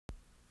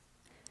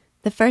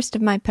The first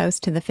of my posts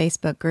to the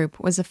Facebook group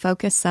was a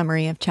focused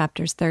summary of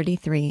chapters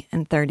 33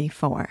 and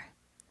 34.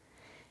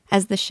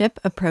 As the ship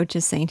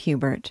approaches St.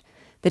 Hubert,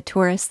 the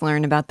tourists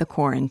learn about the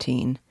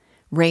quarantine,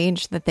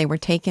 rage that they were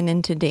taken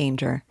into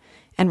danger,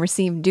 and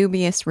receive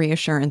dubious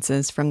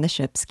reassurances from the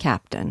ship's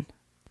captain.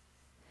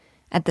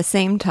 At the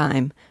same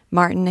time,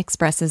 Martin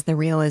expresses the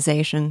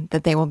realization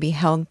that they will be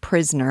held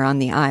prisoner on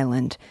the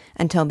island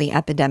until the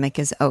epidemic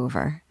is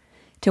over,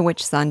 to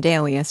which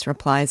Sandelius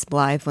replies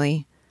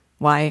blithely,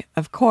 "Why,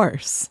 of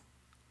course."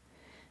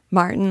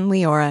 Martin,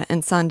 Leora,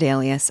 and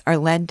Sandelius are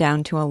led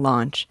down to a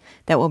launch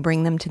that will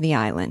bring them to the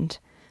island,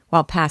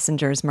 while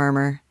passengers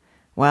murmur,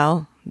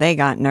 "Well, they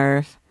got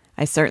nerve.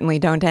 I certainly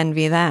don't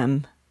envy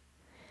them."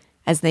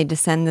 As they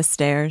descend the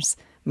stairs,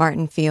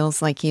 Martin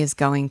feels like he is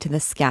going to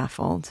the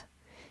scaffold,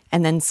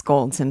 and then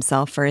scolds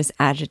himself for his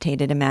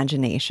agitated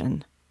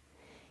imagination.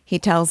 He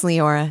tells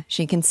Leora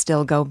she can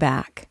still go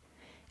back,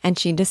 and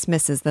she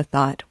dismisses the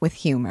thought with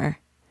humor,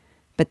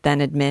 but then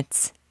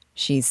admits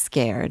she's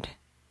scared.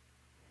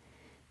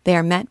 They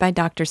are met by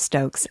Dr.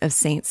 Stokes of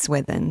St.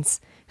 Swithin's,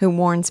 who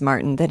warns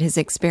Martin that his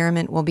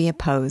experiment will be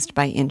opposed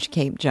by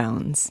Inchcape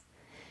Jones,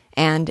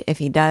 and if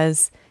he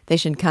does, they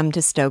should come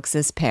to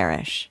Stokes's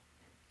parish,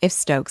 if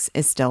Stokes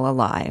is still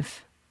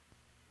alive.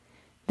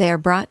 They are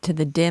brought to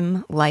the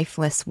dim,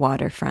 lifeless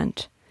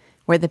waterfront,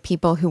 where the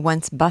people who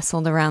once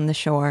bustled around the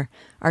shore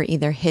are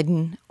either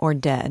hidden or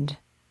dead.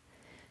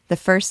 The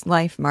first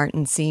life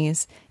Martin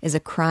sees is a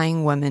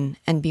crying woman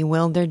and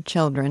bewildered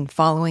children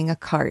following a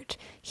cart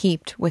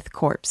heaped with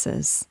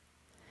corpses.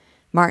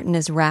 Martin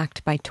is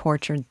racked by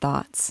tortured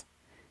thoughts,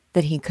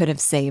 that he could have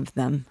saved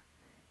them,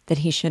 that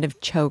he should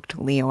have choked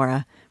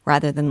Leora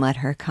rather than let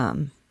her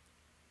come.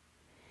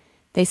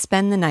 They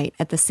spend the night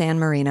at the San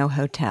Marino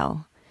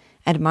Hotel,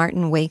 and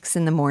Martin wakes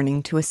in the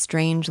morning to a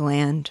strange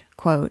land,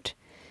 quote,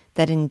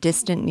 that in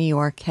distant New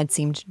York had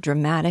seemed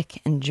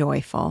dramatic and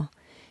joyful,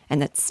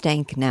 and that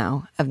stank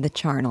now of the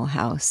charnel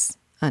house,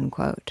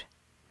 unquote.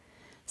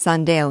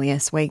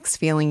 Sandelius wakes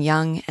feeling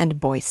young and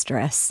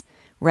boisterous,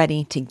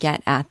 ready to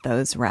get at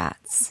those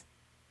rats.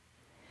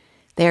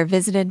 They are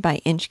visited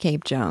by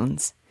Inchcape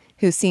Jones,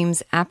 who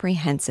seems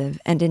apprehensive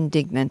and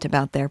indignant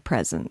about their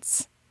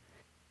presence.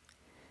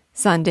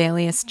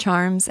 Sandelius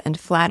charms and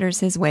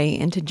flatters his way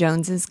into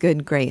Jones's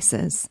good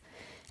graces,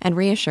 and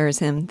reassures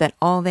him that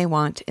all they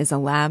want is a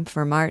lab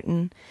for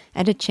Martin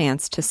and a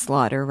chance to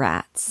slaughter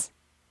rats.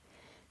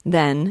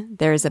 Then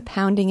there is a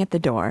pounding at the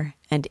door,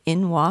 and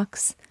in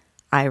walks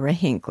Ira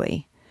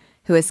Hinckley,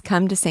 who has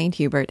come to St.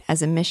 Hubert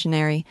as a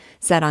missionary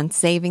set on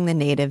saving the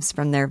natives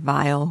from their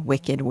vile,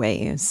 wicked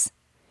ways.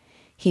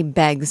 He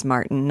begs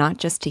Martin not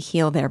just to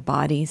heal their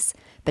bodies,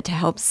 but to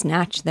help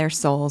snatch their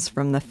souls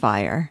from the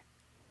fire.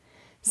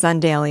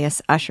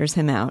 Sandelius ushers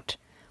him out,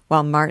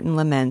 while Martin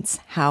laments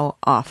how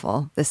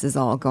awful this is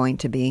all going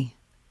to be.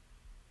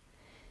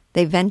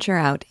 They venture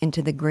out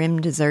into the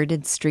grim,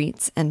 deserted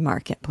streets and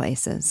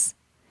marketplaces.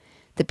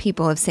 The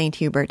people of St.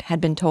 Hubert had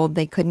been told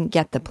they couldn't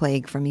get the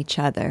plague from each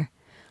other,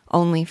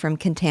 only from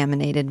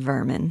contaminated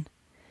vermin.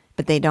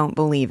 But they don't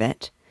believe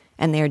it,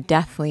 and they are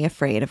deathly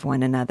afraid of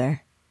one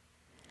another.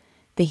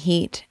 The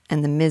heat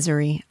and the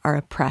misery are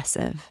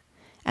oppressive,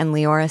 and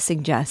Leora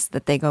suggests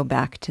that they go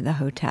back to the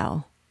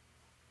hotel.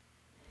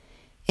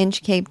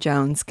 Inchcape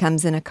Jones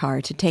comes in a car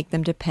to take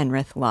them to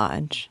Penrith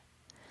Lodge.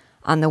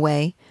 On the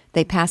way,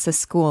 they pass a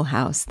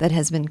schoolhouse that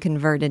has been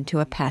converted to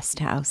a pest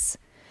house,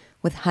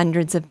 with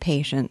hundreds of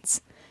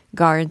patients,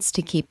 guards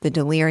to keep the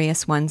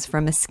delirious ones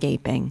from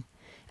escaping,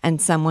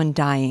 and someone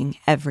dying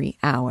every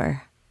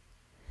hour.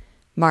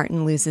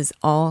 Martin loses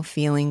all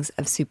feelings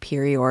of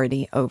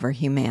superiority over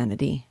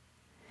humanity.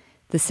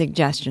 The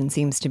suggestion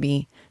seems to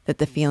be that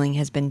the feeling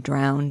has been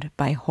drowned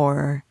by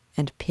horror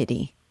and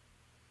pity.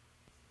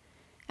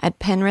 At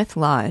Penrith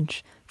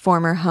Lodge,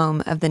 former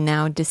home of the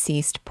now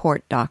deceased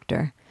port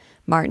doctor,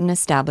 Martin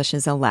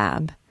establishes a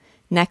lab,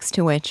 next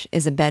to which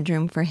is a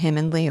bedroom for him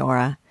and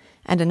Leora,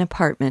 and an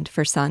apartment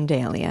for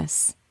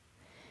Sandelius.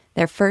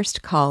 Their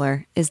first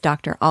caller is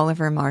Dr.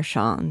 Oliver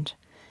Marchand,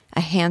 a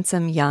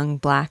handsome young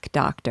black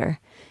doctor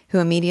who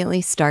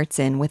immediately starts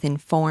in with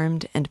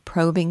informed and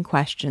probing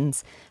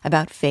questions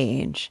about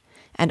phage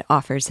and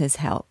offers his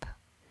help.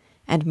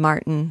 And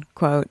Martin,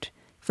 quote,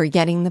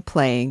 forgetting the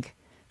plague,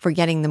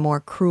 forgetting the more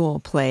cruel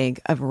plague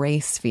of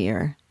race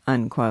fear,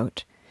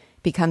 unquote,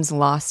 becomes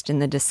lost in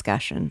the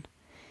discussion,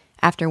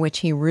 after which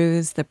he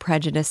rues the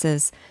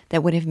prejudices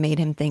that would have made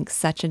him think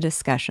such a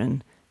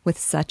discussion with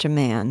such a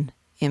man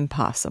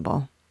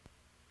impossible.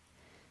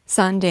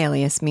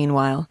 Sandelius,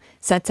 meanwhile,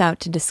 sets out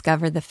to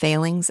discover the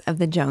failings of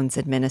the Jones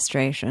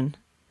administration.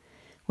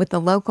 With the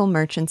local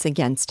merchants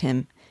against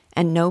him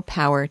and no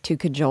power to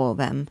cajole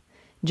them,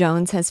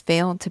 Jones has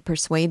failed to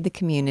persuade the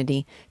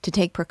community to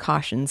take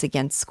precautions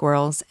against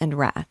squirrels and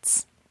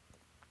rats.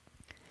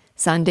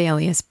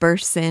 Sandelius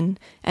bursts in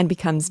and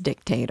becomes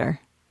dictator.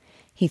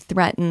 He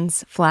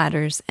threatens,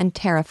 flatters, and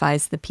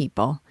terrifies the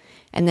people,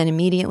 and then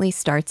immediately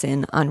starts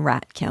in on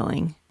rat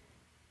killing.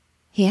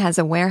 He has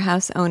a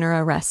warehouse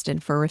owner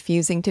arrested for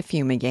refusing to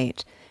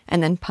fumigate,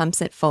 and then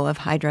pumps it full of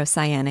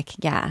hydrocyanic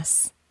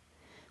gas.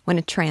 When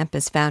a tramp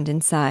is found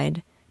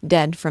inside,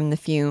 dead from the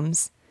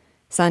fumes,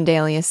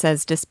 Sondelius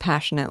says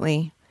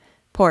dispassionately,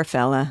 "Poor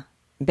fella,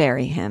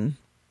 bury him."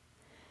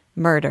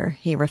 Murder,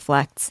 he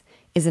reflects,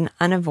 is an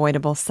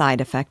unavoidable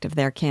side effect of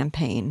their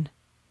campaign.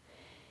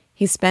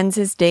 He spends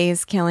his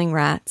days killing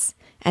rats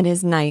and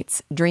his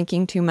nights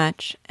drinking too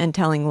much and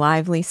telling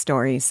lively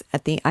stories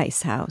at the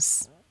ice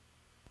house.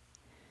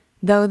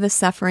 Though the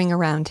suffering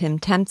around him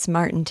tempts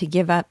Martin to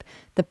give up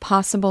the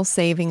possible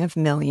saving of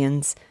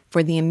millions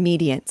for the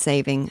immediate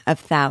saving of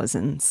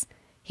thousands,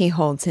 he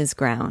holds his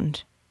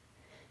ground.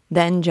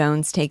 Then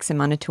Jones takes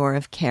him on a tour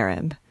of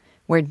Carib,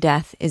 where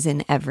death is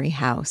in every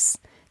house.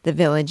 The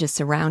village is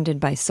surrounded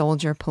by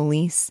soldier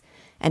police,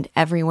 and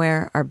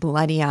everywhere are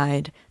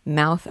bloody-eyed,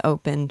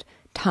 mouth-opened,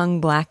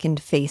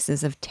 tongue-blackened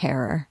faces of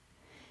terror,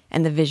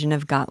 and the vision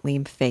of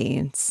Gottlieb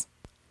fades.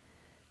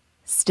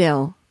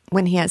 Still,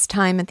 when he has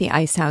time at the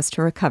ice house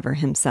to recover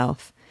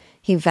himself,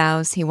 he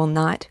vows he will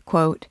not,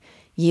 quote,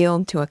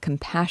 yield to a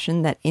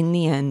compassion that in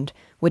the end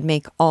would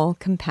make all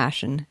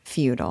compassion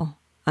futile,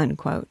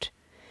 unquote.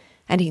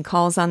 And he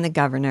calls on the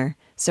governor,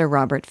 Sir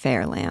Robert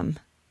Fairlamb.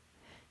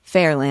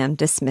 Fairlamb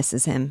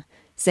dismisses him,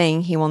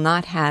 saying he will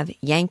not have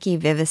Yankee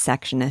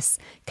vivisectionists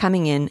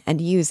coming in and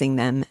using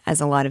them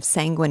as a lot of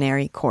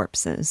sanguinary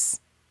corpses.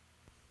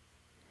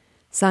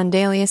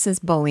 Sondelius's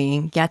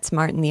bullying gets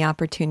Martin the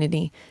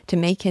opportunity to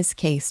make his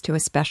case to a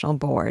special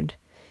board,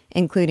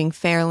 including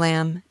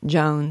Fairlamb,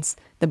 Jones,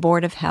 the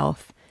Board of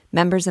Health,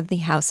 members of the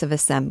House of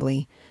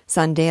Assembly,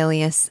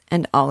 Sondelius,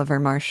 and Oliver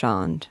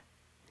Marchand.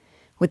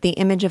 With the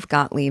image of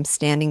Gottlieb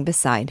standing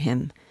beside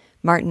him,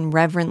 Martin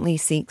reverently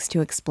seeks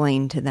to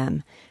explain to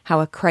them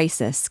how a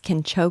crisis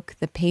can choke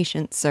the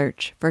patient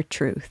search for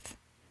truth.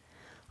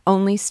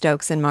 Only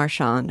Stokes and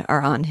Marchand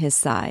are on his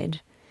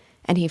side,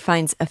 and he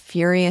finds a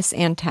furious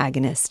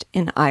antagonist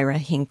in Ira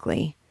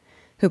Hinckley,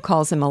 who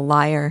calls him a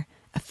liar,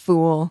 a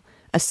fool,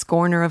 a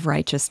scorner of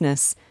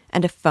righteousness,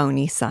 and a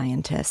phony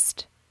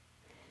scientist.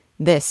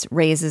 This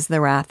raises the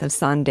wrath of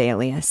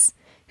Sondelius,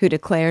 who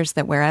declares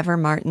that wherever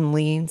Martin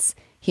leads,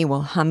 he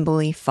will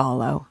humbly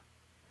follow.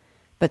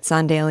 But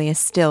Sondelius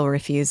still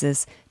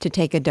refuses to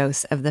take a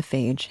dose of the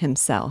phage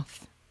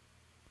himself.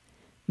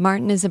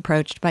 Martin is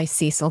approached by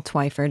Cecil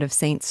Twyford of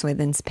St.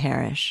 Swithin's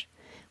Parish,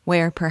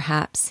 where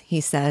perhaps,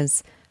 he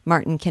says,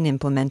 Martin can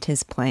implement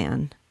his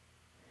plan.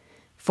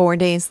 4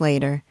 days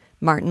later,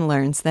 Martin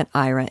learns that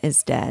Ira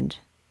is dead,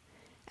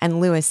 and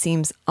Lewis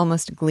seems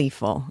almost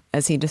gleeful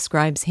as he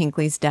describes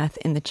Hinckley's death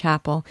in the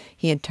chapel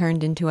he had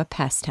turned into a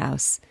pest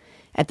house,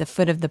 at the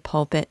foot of the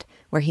pulpit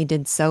where he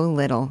did so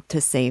little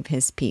to save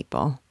his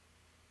people.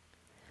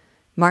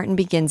 Martin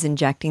begins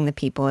injecting the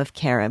people of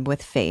Carib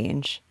with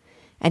phage,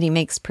 and he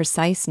makes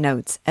precise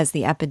notes as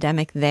the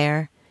epidemic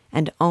there,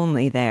 and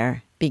only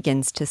there,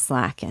 begins to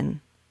slacken.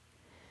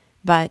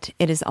 But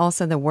it is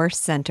also the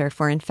worst center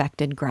for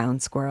infected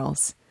ground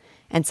squirrels,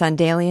 and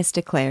Sondelius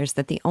declares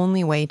that the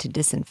only way to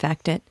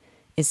disinfect it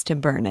is to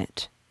burn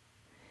it.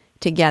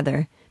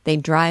 Together, they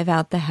drive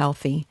out the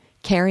healthy,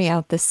 carry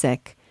out the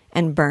sick,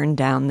 and burn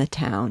down the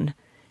town,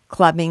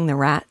 clubbing the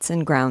rats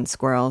and ground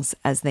squirrels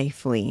as they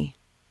flee.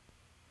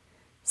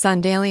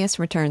 Sondelius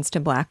returns to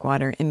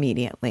Blackwater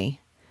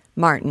immediately.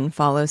 Martin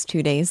follows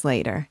 2 days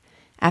later,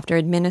 after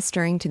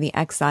administering to the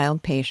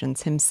exiled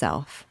patients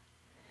himself.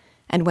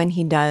 And when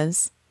he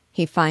does,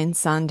 he finds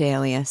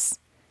Sondelius,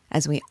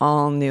 as we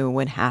all knew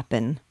would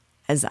happen,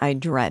 as I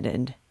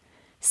dreaded,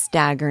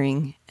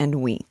 staggering and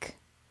weak.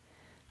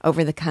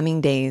 Over the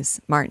coming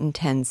days, Martin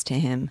tends to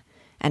him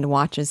and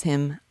watches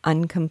him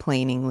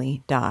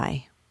uncomplainingly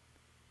die.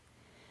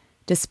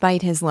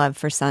 Despite his love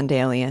for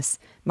Sondelius,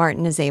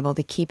 Martin is able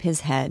to keep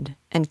his head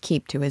and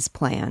keep to his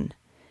plan,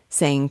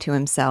 saying to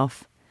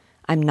himself,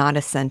 "I'm not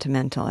a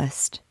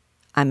sentimentalist.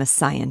 I'm a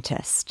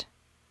scientist."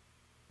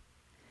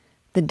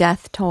 The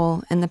death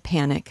toll and the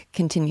panic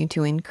continue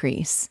to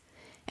increase,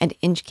 and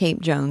Inchcape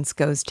Jones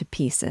goes to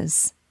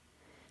pieces.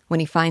 When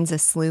he finds a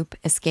sloop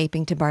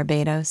escaping to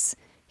Barbados,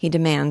 he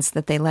demands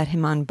that they let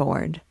him on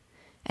board,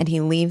 and he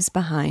leaves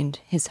behind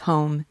his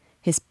home,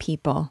 his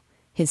people,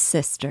 his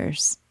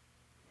sisters.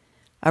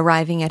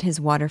 Arriving at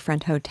his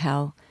waterfront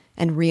hotel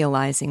and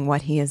realizing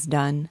what he has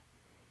done,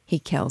 he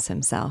kills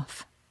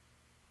himself.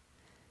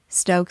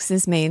 Stokes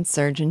is made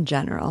Surgeon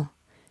General,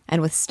 and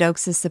with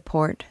Stokes's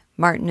support,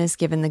 Martin is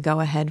given the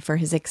go-ahead for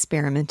his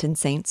experiment in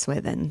St.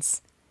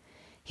 Swithin's.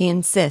 He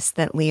insists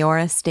that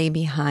Leora stay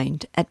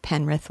behind at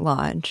Penrith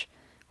Lodge,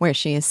 where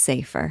she is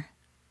safer.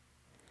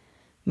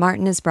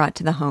 Martin is brought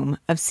to the home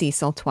of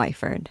Cecil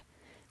Twyford,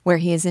 where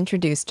he is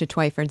introduced to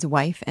Twyford's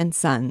wife and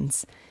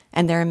sons,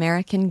 and their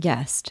American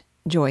guest,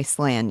 Joyce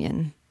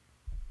Lanyon.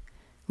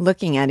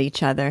 Looking at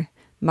each other,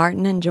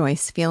 Martin and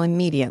Joyce feel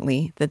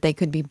immediately that they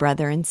could be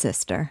brother and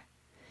sister.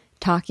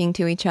 Talking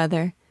to each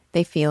other,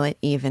 they feel it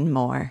even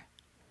more.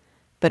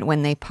 But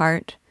when they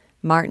part,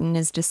 Martin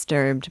is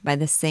disturbed by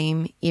the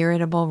same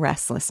irritable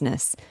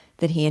restlessness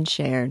that he had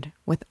shared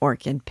with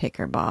Orchid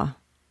Pickerbaugh.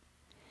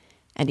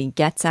 And he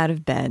gets out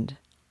of bed,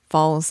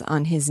 falls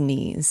on his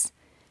knees,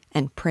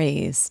 and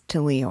praise to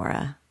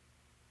Leora,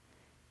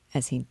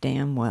 as he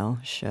damn well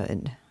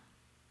should.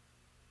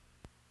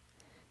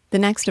 The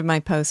next of my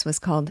posts was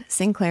called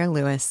Sinclair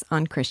Lewis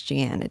on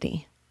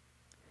Christianity.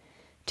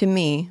 To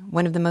me,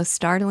 one of the most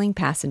startling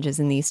passages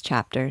in these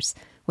chapters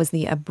was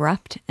the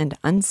abrupt and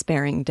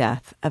unsparing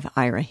death of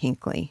Ira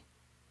Hinckley.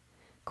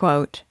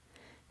 Quote,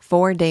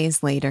 4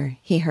 days later,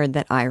 he heard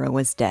that Ira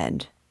was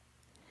dead.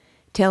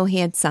 Till he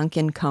had sunk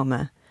in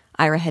coma,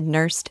 Ira had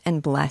nursed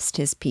and blessed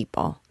his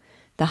people,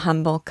 the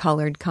humble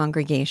colored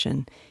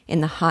congregation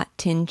in the hot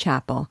tin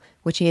chapel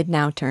which he had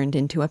now turned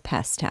into a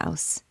pest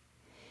house.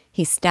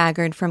 He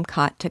staggered from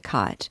cot to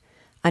cot,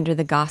 under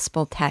the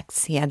gospel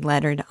texts he had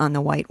lettered on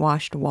the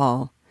whitewashed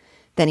wall.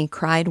 Then he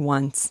cried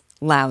once,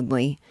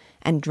 loudly,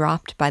 and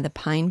dropped by the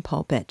pine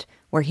pulpit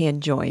where he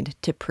had joyed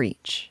to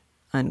preach.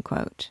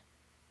 Unquote.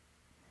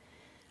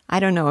 I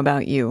don't know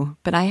about you,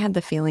 but I had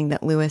the feeling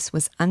that Lewis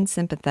was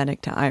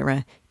unsympathetic to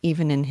Ira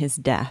even in his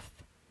death,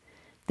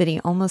 that he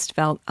almost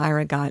felt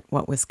Ira got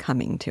what was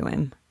coming to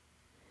him.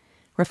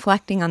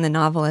 Reflecting on the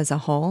novel as a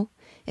whole,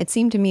 it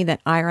seemed to me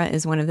that Ira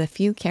is one of the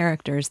few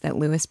characters that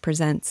Lewis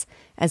presents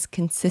as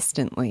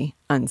consistently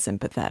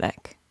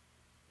unsympathetic.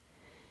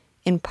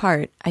 In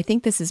part, I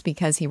think this is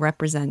because he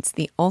represents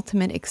the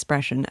ultimate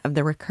expression of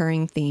the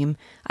recurring theme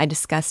I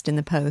discussed in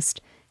the post,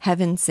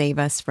 Heaven Save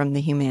Us from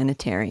the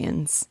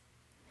Humanitarians.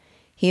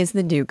 He is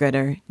the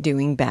do-gooder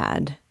doing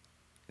bad.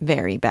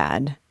 Very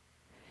bad.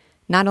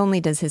 Not only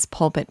does his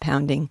pulpit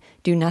pounding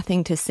do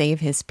nothing to save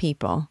his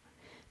people,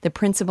 the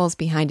principles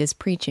behind his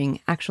preaching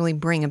actually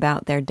bring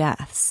about their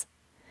deaths.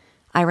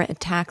 Ira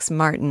attacks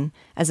Martin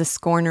as a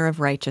scorner of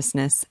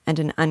righteousness and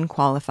an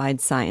unqualified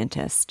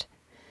scientist,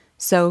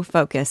 so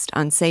focused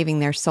on saving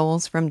their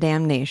souls from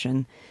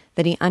damnation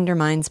that he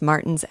undermines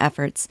Martin's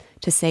efforts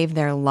to save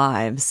their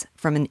lives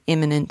from an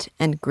imminent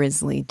and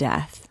grisly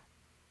death.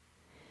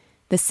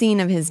 The scene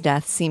of his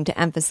death seemed to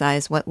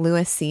emphasize what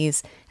Lewis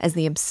sees as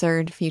the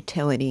absurd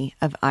futility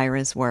of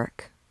Ira's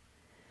work.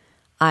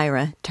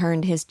 Ira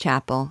turned his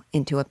chapel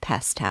into a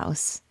pest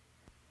house.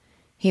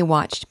 He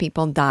watched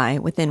people die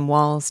within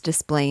walls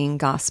displaying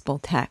gospel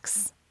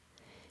texts.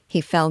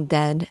 He fell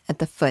dead at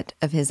the foot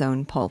of his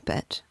own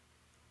pulpit.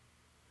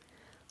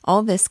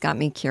 All this got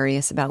me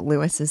curious about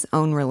Lewis's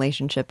own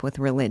relationship with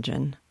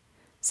religion,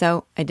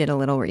 so I did a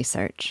little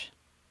research.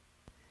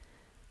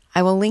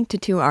 I will link to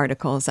 2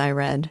 articles I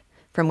read,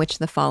 from which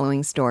the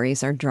following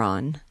stories are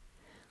drawn.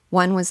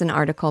 One was an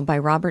article by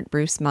Robert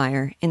Bruce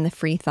Meyer in the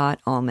Free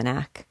Thought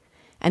Almanac,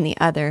 and the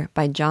other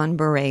by John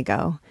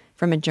Borrego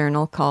from a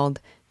journal called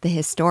The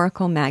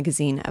Historical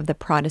Magazine of the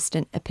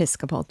Protestant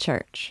Episcopal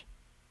Church.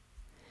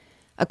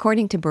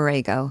 According to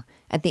Borrego,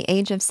 at the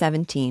age of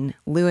 17,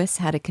 Lewis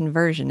had a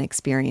conversion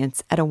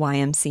experience at a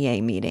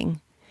YMCA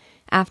meeting,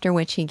 after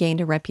which he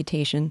gained a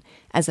reputation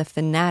as a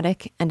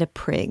fanatic and a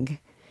prig,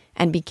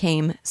 and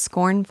became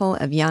scornful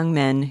of young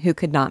men who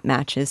could not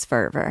match his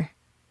fervor.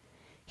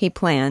 He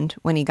planned,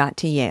 when he got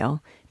to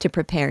Yale, to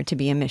prepare to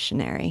be a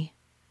missionary.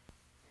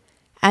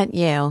 At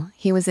Yale,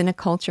 he was in a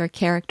culture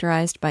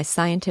characterized by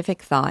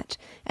scientific thought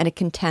and a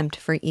contempt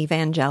for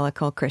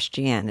evangelical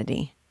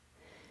Christianity.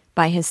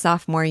 By his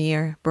sophomore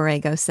year,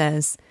 Borrego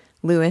says,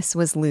 Lewis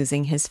was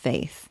losing his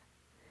faith.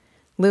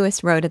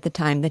 Lewis wrote at the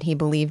time that he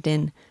believed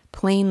in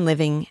plain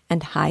living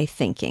and high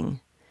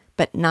thinking,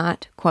 but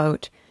not,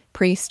 quote,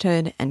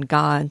 priesthood and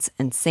gods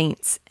and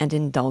saints and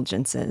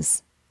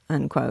indulgences,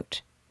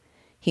 unquote.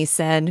 He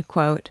said,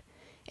 quote,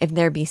 if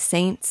there be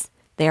saints,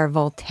 they are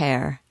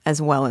Voltaire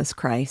as well as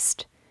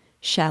Christ,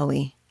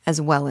 Shelley as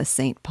well as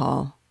St.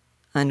 Paul,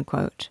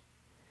 unquote.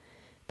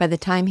 By the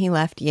time he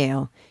left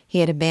Yale, he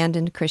had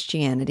abandoned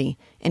Christianity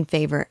in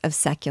favor of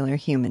secular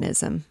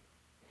humanism.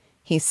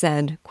 He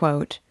said,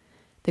 quote,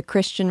 the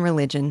Christian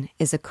religion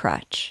is a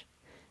crutch.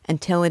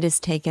 Until it is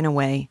taken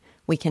away,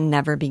 we can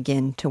never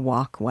begin to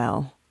walk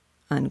well,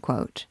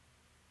 unquote.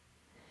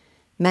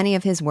 Many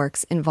of his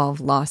works involve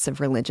loss of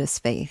religious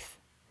faith.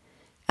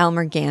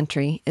 Elmer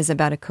Gantry is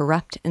about a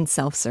corrupt and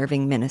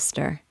self-serving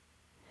minister.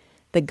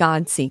 The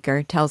God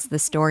Seeker tells the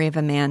story of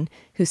a man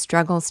who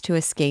struggles to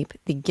escape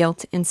the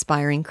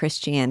guilt-inspiring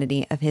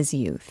Christianity of his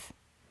youth.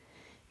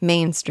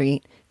 Main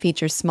Street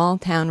features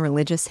small-town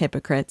religious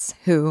hypocrites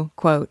who,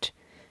 quote,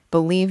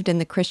 believed in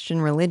the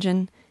Christian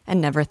religion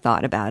and never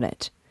thought about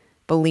it,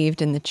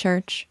 believed in the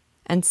church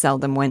and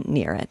seldom went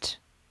near it,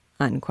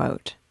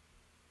 unquote.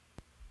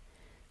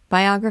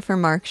 Biographer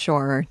Mark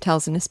Schorer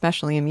tells an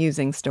especially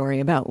amusing story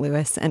about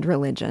Lewis and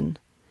religion.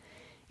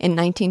 In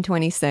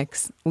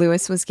 1926,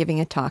 Lewis was giving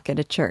a talk at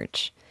a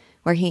church,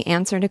 where he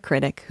answered a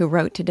critic who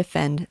wrote to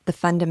defend the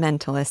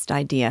fundamentalist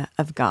idea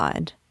of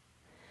God.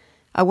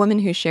 A woman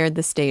who shared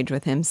the stage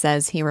with him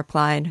says he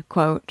replied,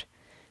 quote,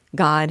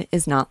 God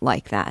is not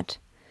like that.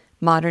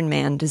 Modern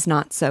man does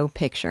not so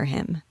picture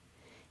him.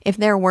 If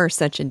there were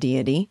such a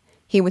deity,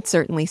 he would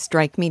certainly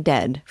strike me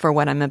dead for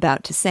what I'm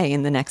about to say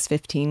in the next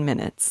 15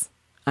 minutes,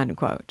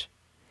 unquote.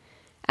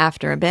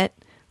 After a bit,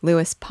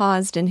 Lewis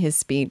paused in his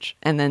speech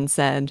and then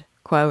said,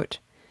 quote,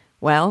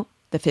 well,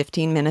 the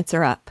 15 minutes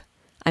are up.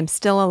 I'm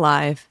still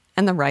alive,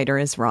 and the writer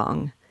is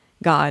wrong.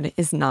 God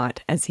is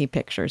not as he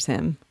pictures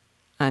him,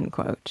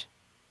 unquote.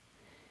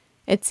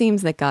 It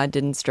seems that God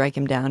didn't strike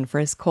him down for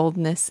his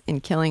coldness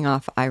in killing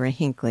off Ira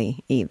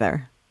Hinckley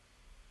either.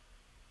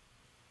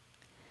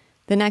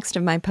 The next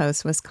of my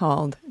posts was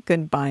called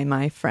Goodbye,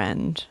 My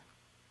Friend.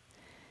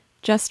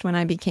 Just when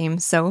I became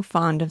so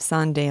fond of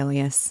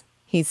Sondelius,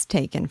 he's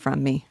taken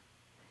from me.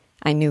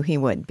 I knew he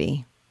would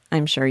be.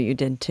 I'm sure you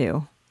did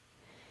too.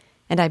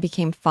 And I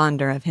became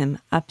fonder of him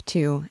up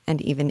to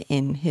and even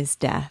in his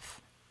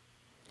death.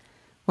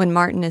 When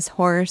Martin is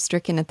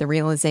horror-stricken at the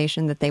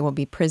realization that they will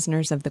be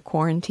prisoners of the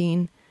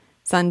quarantine,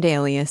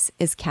 Sondelius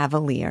is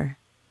cavalier.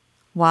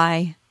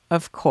 Why,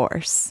 of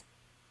course.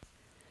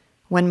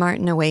 When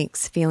Martin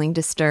awakes feeling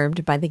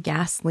disturbed by the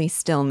ghastly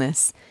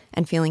stillness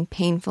and feeling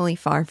painfully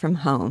far from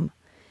home,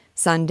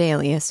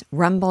 Sondelius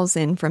rumbles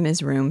in from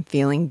his room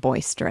feeling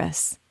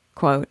boisterous.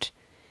 Quote,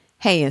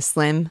 "Hey,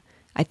 Slim,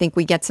 I think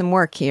we get some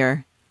work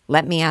here.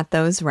 Let me at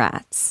those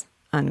rats,"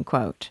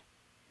 unquote.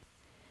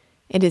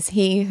 It is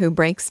he who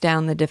breaks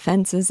down the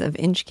defenses of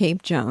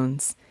Inchcape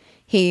Jones,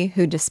 he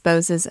who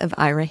disposes of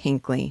Ira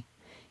Hinckley,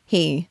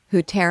 he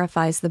who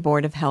terrifies the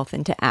Board of Health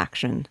into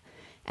action,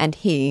 and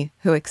he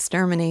who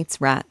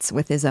exterminates rats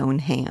with his own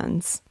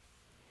hands.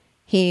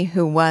 He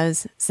who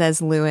was,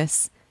 says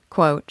Lewis,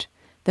 quote,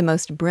 "the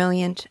most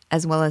brilliant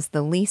as well as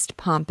the least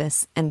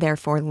pompous and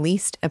therefore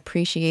least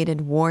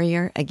appreciated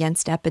warrior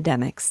against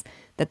epidemics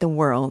that the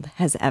world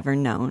has ever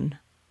known,"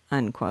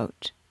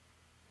 unquote.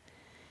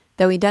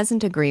 Though he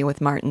doesn't agree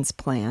with Martin's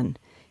plan,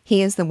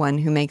 he is the one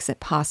who makes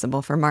it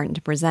possible for Martin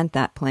to present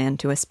that plan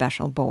to a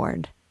special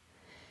board.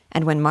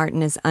 And when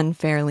Martin is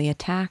unfairly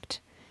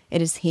attacked,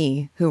 it is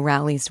he who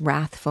rallies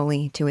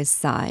wrathfully to his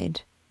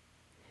side.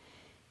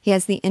 He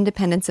has the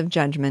independence of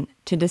judgment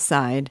to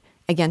decide,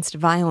 against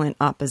violent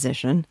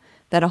opposition,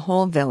 that a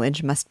whole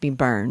village must be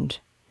burned,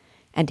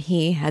 and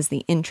he has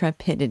the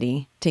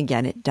intrepidity to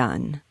get it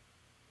done.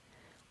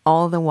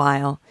 All the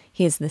while,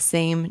 he is the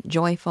same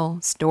joyful,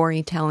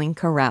 storytelling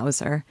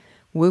carouser,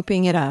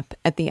 whooping it up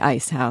at the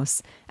ice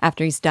house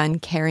after he's done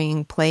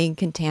carrying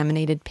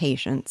plague-contaminated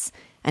patients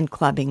and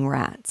clubbing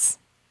rats.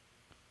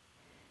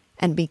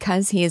 And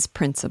because he is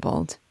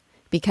principled,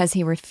 because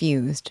he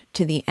refused,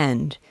 to the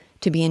end,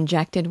 to be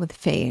injected with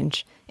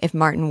phage if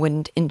Martin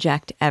wouldn't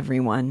inject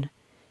everyone,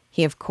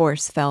 he of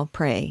course fell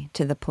prey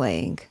to the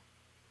plague.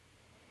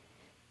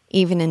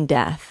 Even in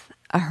death,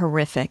 a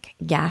horrific,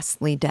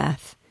 ghastly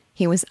death,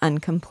 he was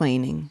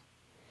uncomplaining.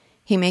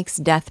 He makes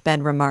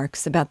deathbed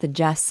remarks about the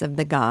jests of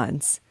the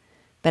gods,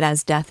 but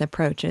as death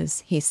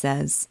approaches, he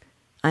says,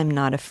 "I'm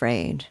not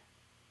afraid."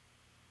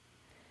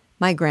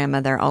 My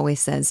grandmother always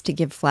says to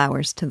give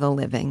flowers to the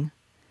living.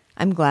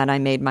 I'm glad I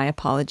made my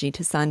apology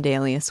to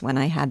Sondelius when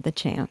I had the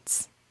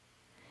chance.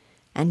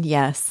 And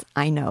yes,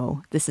 I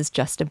know, this is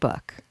just a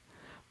book,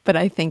 but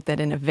I think that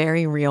in a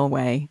very real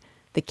way,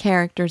 the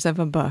characters of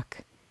a book,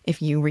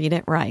 if you read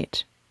it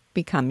right,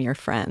 become your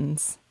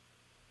friends.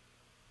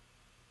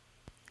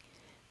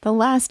 The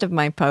last of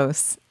my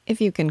posts, if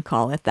you can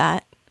call it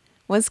that,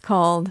 was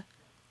called,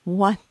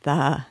 What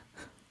the?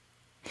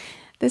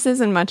 This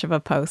isn't much of a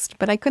post,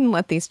 but I couldn't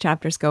let these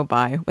chapters go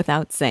by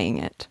without saying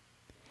it.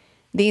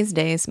 These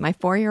days, my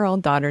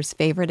 4-year-old daughter's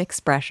favorite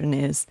expression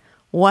is,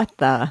 "What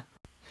the?"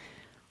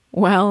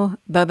 Well,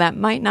 though that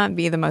might not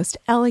be the most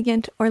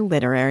elegant or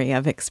literary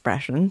of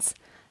expressions,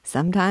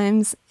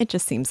 sometimes it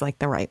just seems like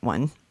the right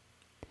one.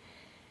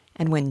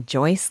 And when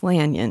Joyce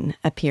Lanyon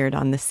appeared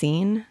on the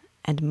scene,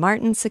 and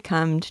Martin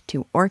succumbed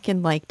to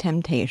orchid-like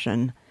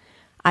temptation,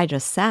 I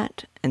just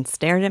sat and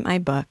stared at my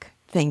book,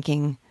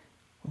 thinking,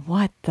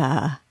 what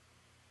the?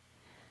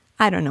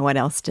 I don't know what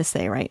else to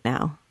say right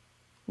now.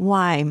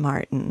 Why,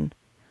 Martin?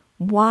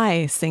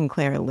 Why,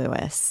 Sinclair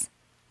Lewis?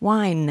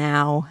 Why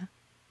now?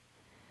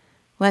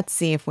 Let's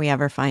see if we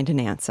ever find an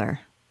answer.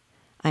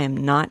 I am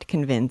not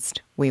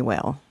convinced we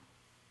will.